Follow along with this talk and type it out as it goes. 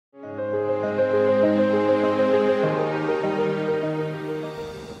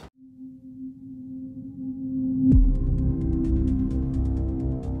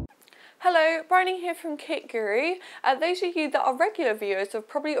here from Kit Guru. Those of you that are regular viewers have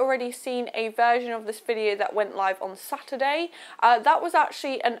probably already seen a version of this video that went live on Saturday. That was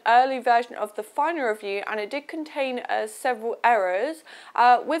actually an early version of the final review, and it did contain several errors.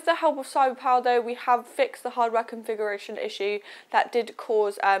 With the help of Cyberpower though, we have fixed the hardware configuration issue that did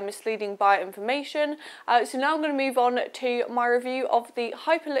cause misleading buyer information. So now I'm going to move on to my review of the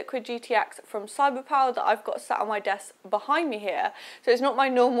Hyperliquid GTX from Cyberpower that I've got sat on my desk behind me here. So it's not my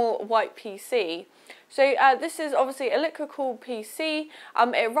normal white PC. So this is obviously a liquid-cooled PC.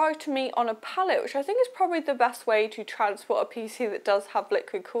 It arrived to me on a pallet, which I think is probably the best way to transport a PC that does have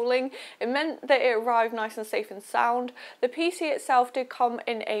liquid cooling. It meant that it arrived nice and safe and sound. The PC itself did come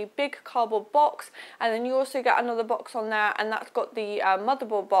in a big cardboard box, and then you also get another box on there, and that's got the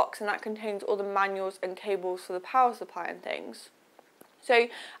motherboard box, and that contains all the manuals and cables for the power supply and things. So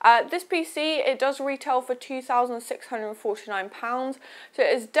this PC, it does retail for £2,649, so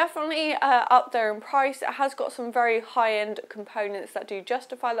it is definitely up there in price. It has got some very high-end components that do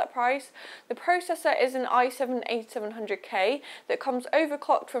justify that price. The processor is an i7-8700K that comes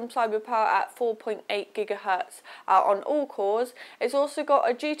overclocked from Cyberpower at 4.8 GHz on all cores. It's also got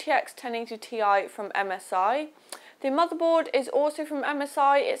a GTX 1080 Ti from MSI. The motherboard is also from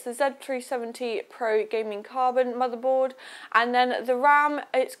MSI. It's the Z370 Pro Gaming Carbon motherboard, and then the RAM,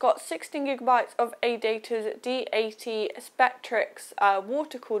 it's got 16GB of Adata's D80 Spectrix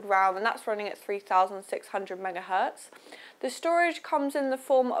water-cooled RAM, and that's running at 3600 MHz. The storage comes in the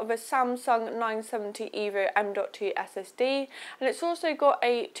form of a Samsung 970 EVO M.2 SSD, and it's also got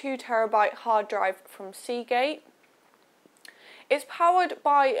a 2TB hard drive from Seagate. It's powered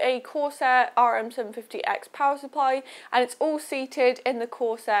by a Corsair RM750X power supply, and it's all seated in the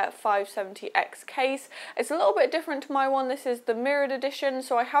Corsair 570X case. It's a little bit different to my one. This is the mirrored edition,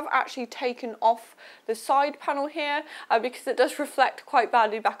 so I have actually taken off the side panel here because it does reflect quite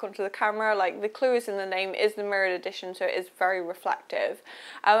badly back onto the camera. Like, the clue is in the name, is the mirrored edition, so it is very reflective.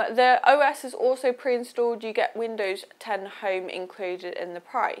 The OS is also pre-installed. You get Windows 10 Home included in the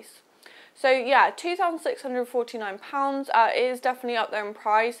price. So yeah, £2,649 is definitely up there in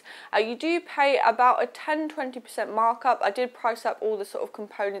price. You do pay about a 10-20% markup. I did price up all the sort of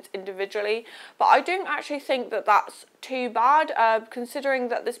components individually, but I don't actually think that that's too bad, considering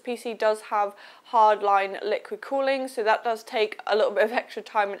that this PC does have hardline liquid cooling, so that does take a little bit of extra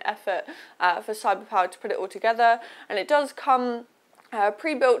time and effort for Cyberpower to put it all together, and it does come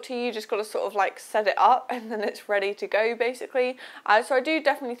pre-built to you. Just got to sort of like set it up and then it's ready to go basically. So I do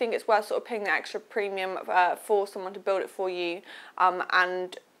definitely think it's worth sort of paying the extra premium for someone to build it for you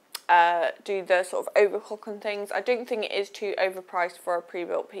and do the sort of overclock and things. I don't think it is too overpriced for a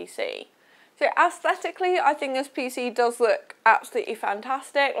pre-built PC. So aesthetically, I think this PC does look absolutely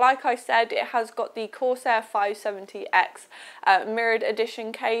fantastic. Like I said, it has got the Corsair 570X mirrored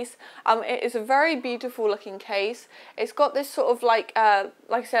edition case. It is a very beautiful looking case. It's got this sort of like I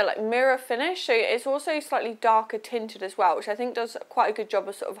said, like mirror finish. So it's also slightly darker tinted as well, which I think does quite a good job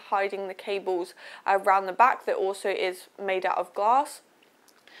of sort of hiding the cables around the back that also is made out of glass.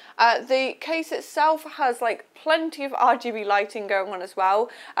 The case itself has like plenty of RGB lighting going on as well,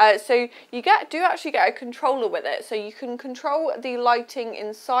 so you do actually get a controller with it, so you can control the lighting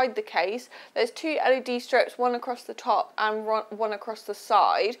inside the case. There's two LED strips, one across the top and one across the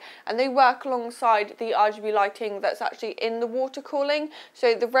side, and they work alongside the RGB lighting that's actually in the water cooling.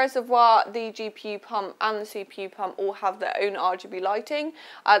 So the reservoir, the GPU pump and the CPU pump all have their own RGB lighting.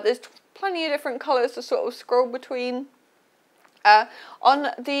 There's plenty of different colours to sort of scroll between. On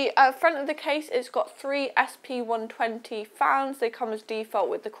the front of the case, it's got three SP120 fans. They come as default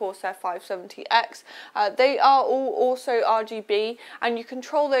with the Corsair 570X. They are all also RGB, and you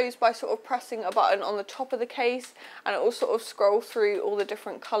control those by sort of pressing a button on the top of the case, and it will sort of scroll through all the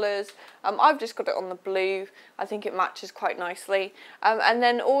different colours. I've just got it on the blue. I think it matches quite nicely. And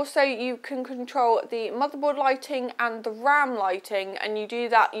then also you can control the motherboard lighting and the RAM lighting, and you do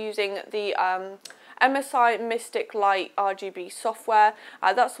that using the MSI Mystic Light RGB software.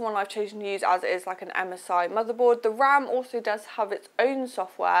 That's the one I've chosen to use, as it is like an MSI motherboard. The RAM also does have its own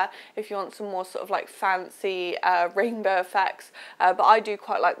software if you want some more sort of like fancy rainbow effects, but I do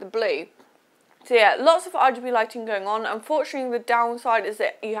quite like the blue. So yeah, lots of RGB lighting going on. Unfortunately, the downside is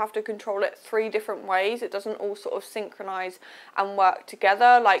that you have to control it 3 different ways. It doesn't all sort of synchronize and work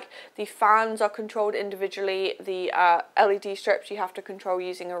together. Like, the fans are controlled individually, the LED strips you have to control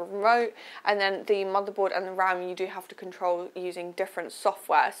using a remote, and then the motherboard and the RAM you do have to control using different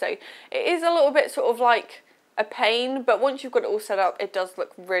software. So it is a little bit sort of like a pain, but once you've got it all set up, it does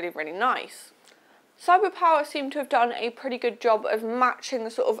look really, really nice. Cyberpower seem to have done a pretty good job of matching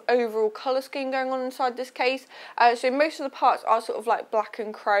the sort of overall colour scheme going on inside this case. So most of the parts are sort of like black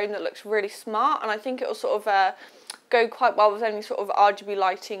and chrome that looks really smart, and I think it will sort of go quite well with any sort of RGB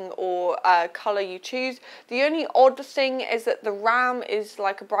lighting or colour you choose. The only odd thing is that the RAM is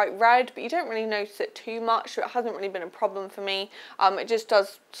like a bright red, but you don't really notice it too much, so it hasn't really been a problem for me. It just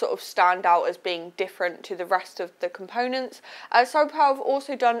does sort of stand out as being different to the rest of the components. Cyberpower have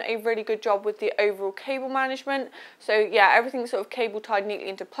also done a really good job with the overall cable management. So yeah, everything's sort of cable tied neatly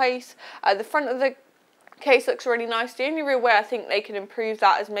into place. The front of the case looks really nice. The only real way I think they could improve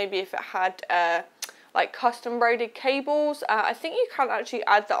that is maybe if it had like custom braided cables. I think you can actually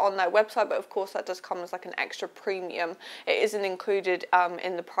add that on their website, but of course that does come as like an extra premium. It isn't included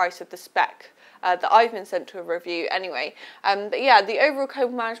in the price of the spec that I've been sent to a review anyway. But yeah, the overall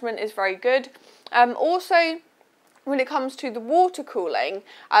cable management is very good. Also, when it comes to the water cooling,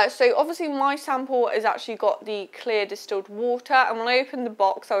 so obviously my sample has actually got the clear distilled water, and when I opened the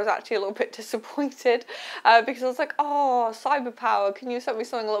box I was actually a little bit disappointed because I was like, oh, Cyberpower, can you send me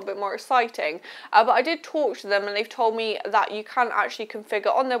something a little bit more exciting? But I did talk to them and they've told me that you can actually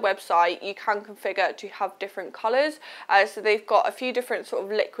configure on their website, you can configure to have different colours. So they've got a few different sort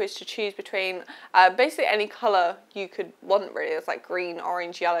of liquids to choose between, basically any colour you could want really. It's like green,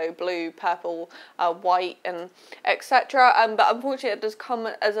 orange, yellow, blue, purple, white and etc. But unfortunately it does come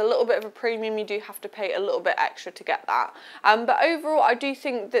as a little bit of a premium. You do have to pay a little bit extra to get that. But overall I do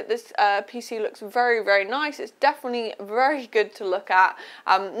think that this PC looks very, very nice. It's definitely very good to look at,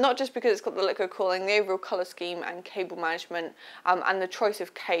 not just because it's got the liquid cooling, the overall colour scheme and cable management, and the choice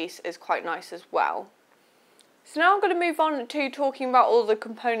of case is quite nice as well. So now I'm going to move on to talking about all the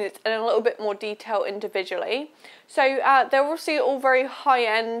components in a little bit more detail individually. So they're obviously all very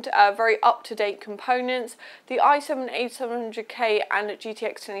high-end, very up-to-date components. The i7-8700K and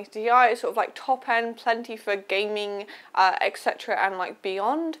GTX 1080 Ti is sort of like top-end, plenty for gaming, etc. and like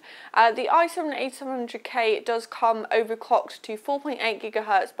beyond. The i7-8700K does come overclocked to 4.8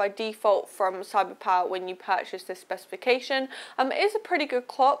 GHz by default from Cyberpower when you purchase this specification. It is a pretty good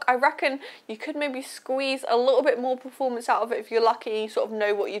clock. I reckon you could maybe squeeze a little bit more performance out of it if you're lucky, you sort of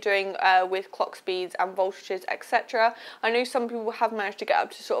know what you're doing with clock speeds and voltages, etc. I know some people have managed to get up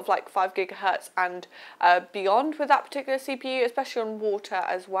to sort of like 5 GHz and beyond with that particular CPU, especially on water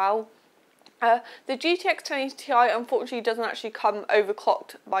as well. The GTX 1080 Ti unfortunately doesn't actually come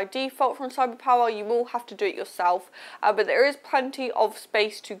overclocked by default from Cyberpower. You will have to do it yourself, but there is plenty of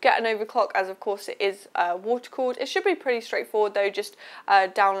space to get an overclock, as of course it is water-cooled. It should be pretty straightforward though. Just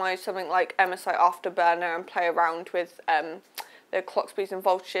download something like MSI Afterburner and play around with the clock speeds and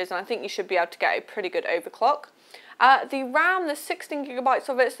voltages, and I think you should be able to get a pretty good overclock. The RAM, there's 16 GB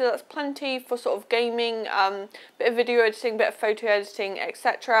of it, so that's plenty for sort of gaming, bit of video editing, bit of photo editing,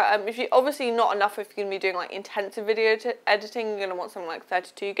 etc. If you obviously not enough if you're going to be doing like intensive video editing, you're going to want something like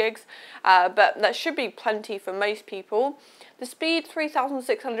 32 gigs, but that should be plenty for most people. The speed,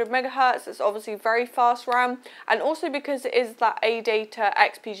 3600 MHz, it's obviously very fast RAM, and also because it is that Adata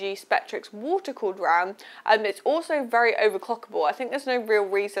XPG Spectrix water-cooled RAM, it's also very overclockable. I think there's no real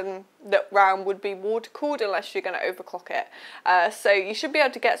reason that RAM would be water-cooled unless you're going to overclock it. So you should be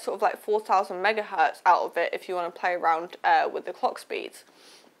able to get sort of like 4000 MHz out of it if you want to play around with the clock speeds.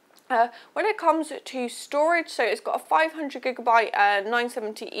 When it comes to storage, so it's got a 500 GB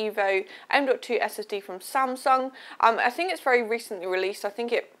 970 EVO M.2 SSD from Samsung. I think it's very recently released. I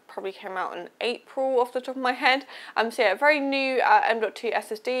think it probably came out in April off the top of my head. So yeah, very new M.2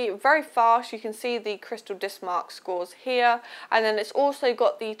 SSD, very fast. You can see the Crystal Disk Mark scores here, and then it's also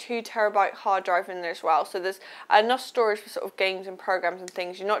got the 2 TB hard drive in there as well. So there's enough storage for sort of games and programs and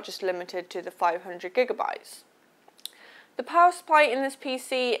things. You're not just limited to the 500 GB. The power supply in this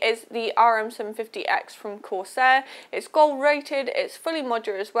PC is the RM750X from Corsair. It's gold rated, it's fully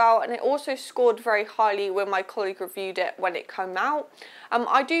modular as well, and it also scored very highly when my colleague reviewed it when it came out.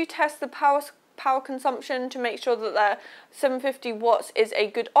 I do test the power consumption to make sure that the 750 watts is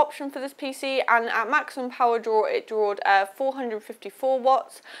a good option for this PC, and at maximum power draw it drawed 454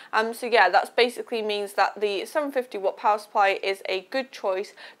 watts. So yeah, that basically means that the 750 watt power supply is a good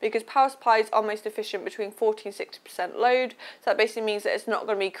choice because power supplies are most efficient between 40 and 60% load. So that basically means that it's not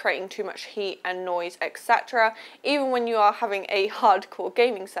going to be creating too much heat and noise, etc., even when you are having a hardcore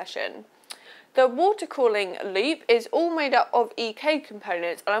gaming session. The water cooling loop is all made up of EK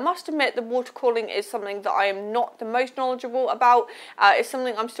components, and I must admit the water cooling is something that I am not the most knowledgeable about. It's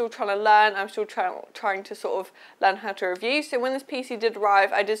something I'm still trying to learn. I'm still trying to sort of learn how to review. So when this PC did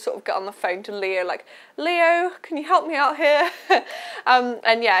arrive, I did sort of get on the phone to Leo, like, Leo, can you help me out here?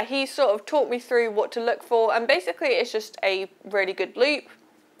 And yeah, he sort of taught me through what to look for, and basically it's just a really good loop.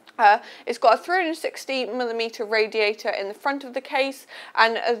 It's got a 360mm radiator in the front of the case,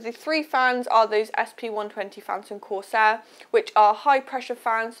 and the 3 fans are those SP120 fans from Corsair, which are high pressure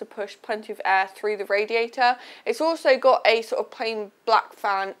fans to push plenty of air through the radiator. It's also got a sort of plain black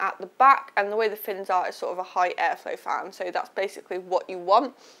fan at the back, and the way the fins are is sort of a high airflow fan, so that's basically what you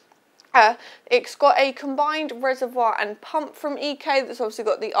want. It's got a combined reservoir and pump from EK that's obviously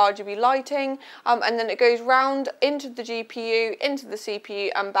got the RGB lighting, and then it goes round into the GPU, into the CPU,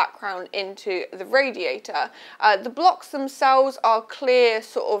 and back round into the radiator. The blocks themselves are clear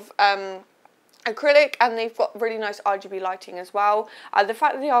sort of acrylic, and they've got really nice RGB lighting as well. The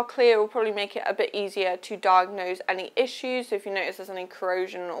fact that they are clear will probably make it a bit easier to diagnose any issues. So if you notice there's any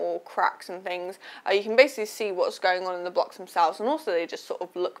corrosion or cracks and things, you can basically see what's going on in the blocks themselves, and also they just sort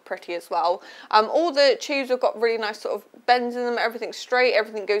of look pretty as well. All the tubes have got really nice sort of bends in them, everything's straight,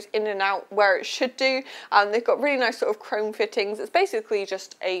 everything goes in and out where it should do. They've got really nice sort of chrome fittings. It's basically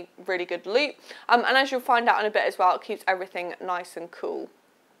just a really good loop, and as you'll find out in a bit as well, it keeps everything nice and cool.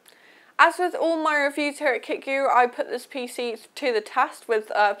 As with all my reviews here at Kit Guru, I put this PC to the test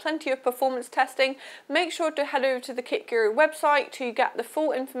with plenty of performance testing. Make sure to head over to the Kit Guru website to get the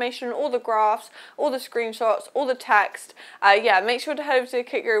full information, all the graphs, all the screenshots, all the text. Yeah, make sure to head over to the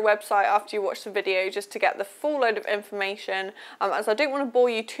Kit Guru website after you watch the video just to get the full load of information, as I don't want to bore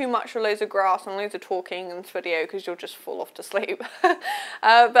you too much with loads of graphs and loads of talking in this video because you'll just fall off to sleep. But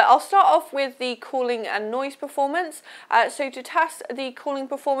I'll start off with the cooling and noise performance. So to test the cooling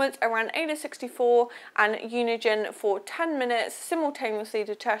performance, around Ada 64 and Unigen for 10 minutes simultaneously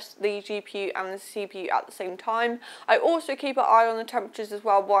to test the GPU and the CPU at the same time. I also keep an eye on the temperatures as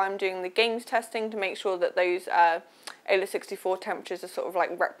well while I'm doing the games testing to make sure that those Ada 64 temperatures are sort of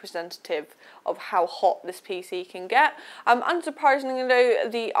like representative of how hot this PC can get. Unsurprisingly though,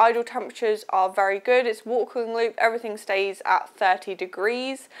 the idle temperatures are very good. It's water-cooling loop, everything stays at 30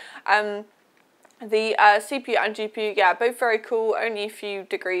 degrees. The CPU and GPU, yeah, both very cool, only a few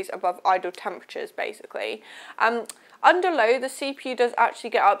degrees above idle temperatures basically. Under low, the CPU does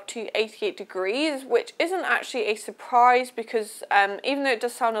actually get up to 88 degrees, which isn't actually a surprise because even though it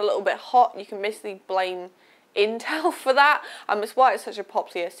does sound a little bit hot, you can basically blame Intel for that. It's why it's such a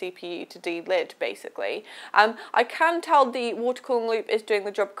popular CPU to delid basically. I can tell the water cooling loop is doing the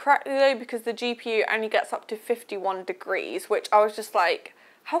job correctly though, because the GPU only gets up to 51 degrees, which I was just like,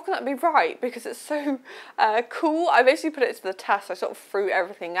 how can that be right? Because it's so cool. I basically put it to the test. I sort of threw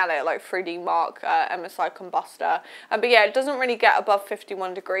everything at it, like 3D Mark, MSI combustor. But yeah, it doesn't really get above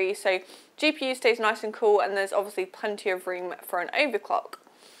 51 degrees. So GPU stays nice and cool, and there's obviously plenty of room for an overclock.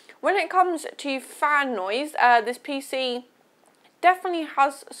 When it comes to fan noise, this PC definitely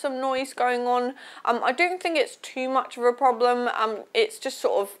has some noise going on. I don't think it's too much of a problem. It's just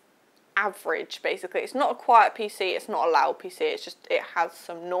sort of average basically. It's not a quiet PC, it's not a loud PC, it's just it has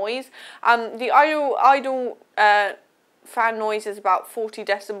some noise. The idle fan noise is about 40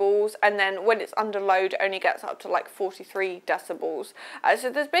 decibels, and then when it's under load it only gets up to like 43 decibels. So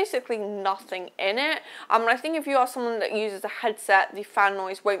there's basically nothing in it. And I think if you are someone that uses a headset, the fan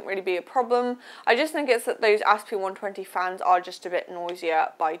noise won't really be a problem. I just think it's that those SP120 fans are just a bit noisier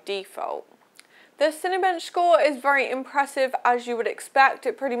by default. The Cinebench score is very impressive, as you would expect.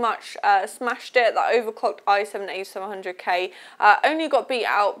 It pretty much smashed it. That overclocked i7-8700K only got beat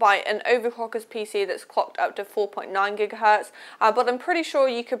out by an overclocker's PC that's clocked up to 4.9 GHz, but I'm pretty sure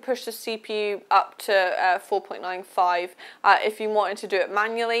you could push the CPU up to 4.95 if you wanted to do it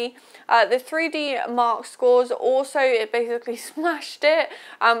manually. The 3D Mark scores also, it basically smashed it.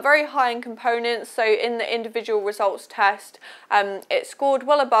 Very high in components, so in the individual results test, it scored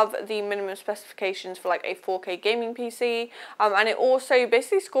well above the minimum specifications for like a 4K gaming PC, and it also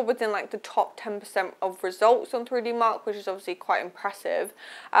basically scored within like the top 10% of results on 3D Mark, which is obviously quite impressive.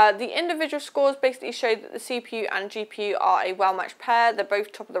 The individual scores basically showed that the CPU and GPU are a well-matched pair. They're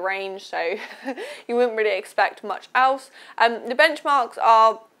both top of the range, so you wouldn't really expect much else. The benchmarks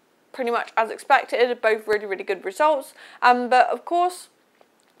are pretty much as expected, both really good results, but of course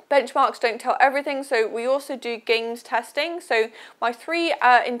benchmarks don't tell everything, so we also do games testing. So my 3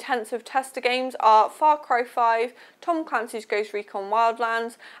 intensive tester games are Far Cry 5, Tom Clancy's Ghost Recon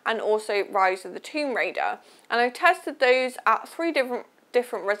Wildlands, and also Rise of the Tomb Raider. And I tested those at 3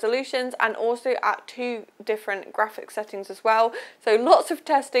 different resolutions and also at 2 different graphic settings as well. So lots of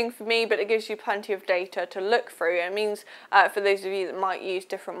testing for me, but it gives you plenty of data to look through. It means for those of you that might use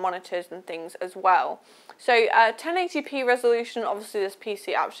different monitors and things as well. So 1080p resolution, obviously this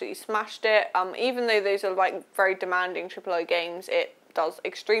PC absolutely smashed it. Even though those are like very demanding AAA games, it does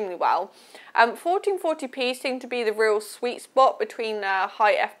extremely well. 1440p seemed to be the real sweet spot between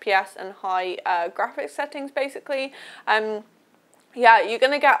high FPS and high graphics settings basically. yeah, you're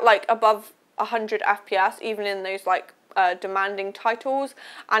going to get like above 100 FPS even in those like demanding titles,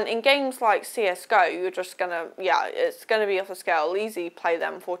 and in games like CSGO you're just gonna, yeah, it's gonna be off the scale. Easy play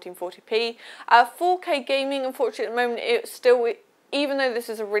them 1440p. 4K gaming, unfortunately at the moment, it's still, even though this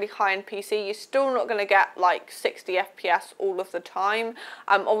is a really high-end PC, you're still not going to get like 60 FPS all of the time.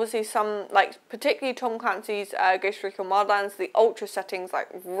 Obviously some, like particularly Tom Clancy's Ghost Recon Wildlands, the ultra settings like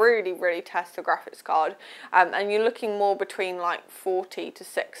really test the graphics card, and you're looking more between like 40 to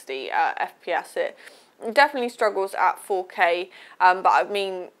 60 FPS. It definitely struggles at 4K, but I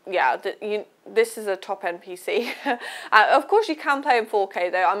mean, yeah, this is a top-end PC. Of course you can play in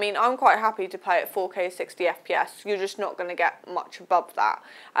 4K though. I mean, I'm quite happy to play at 4K 60 FPS. You're just not going to get much above that.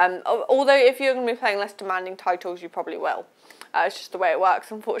 Although if you're going to be playing less demanding titles, you probably will. It's just the way it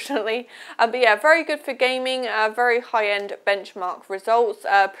works, unfortunately. But yeah, very good for gaming, very high-end benchmark results,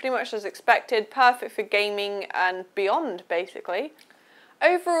 pretty much as expected, perfect for gaming and beyond, basically.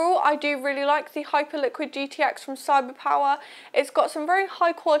 Overall, I do really like the Hyperliquid GTX from Cyberpower. It's got some very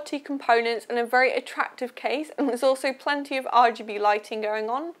high quality components and a very attractive case, and there's also plenty of RGB lighting going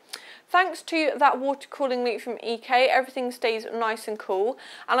on. Thanks to that water cooling loop from EK, everything stays nice and cool,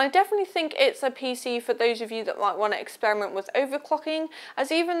 and I definitely think it's a PC for those of you that might want to experiment with overclocking,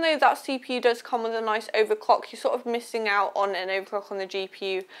 as even though that CPU does come with a nice overclock, you're sort of missing out on an overclock on the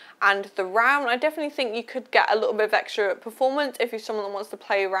GPU and the RAM. I definitely think you could get a little bit of extra performance if you're someone that wants to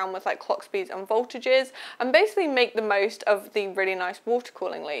play around with like clock speeds and voltages, and basically make the most of the really nice water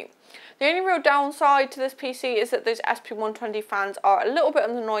cooling loop. The only real downside to this PC is that those SP120 fans are a little bit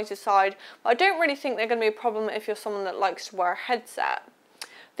on the noisy side, but I don't really think they're going to be a problem if you're someone that likes to wear a headset.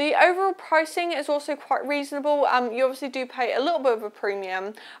 The overall pricing is also quite reasonable. You obviously do pay a little bit of a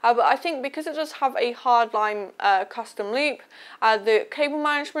premium, but I think because it does have a hardline custom loop, the cable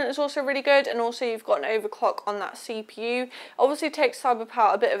management is also really good, and also you've got an overclock on that CPU. Obviously it takes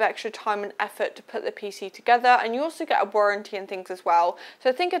Cyberpower a bit of extra time and effort to put the PC together, and you also get a warranty and things as well. So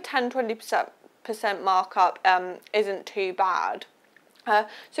I think a 10-20% markup isn't too bad.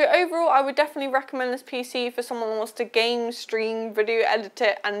 So overall, I would definitely recommend this PC for someone who wants to game, stream, video edit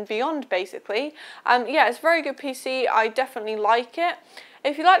it and beyond, basically. Yeah, it's a very good PC. I definitely like it.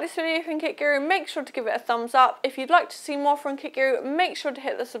 If you like this video from Kit Guru, make sure to give it a thumbs up. If you'd like to see more from Kit Guru, make sure to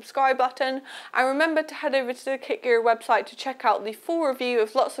hit the subscribe button. And remember to head over to the Kit Guru website to check out the full review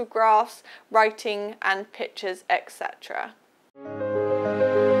of lots of graphs, writing and pictures, etc.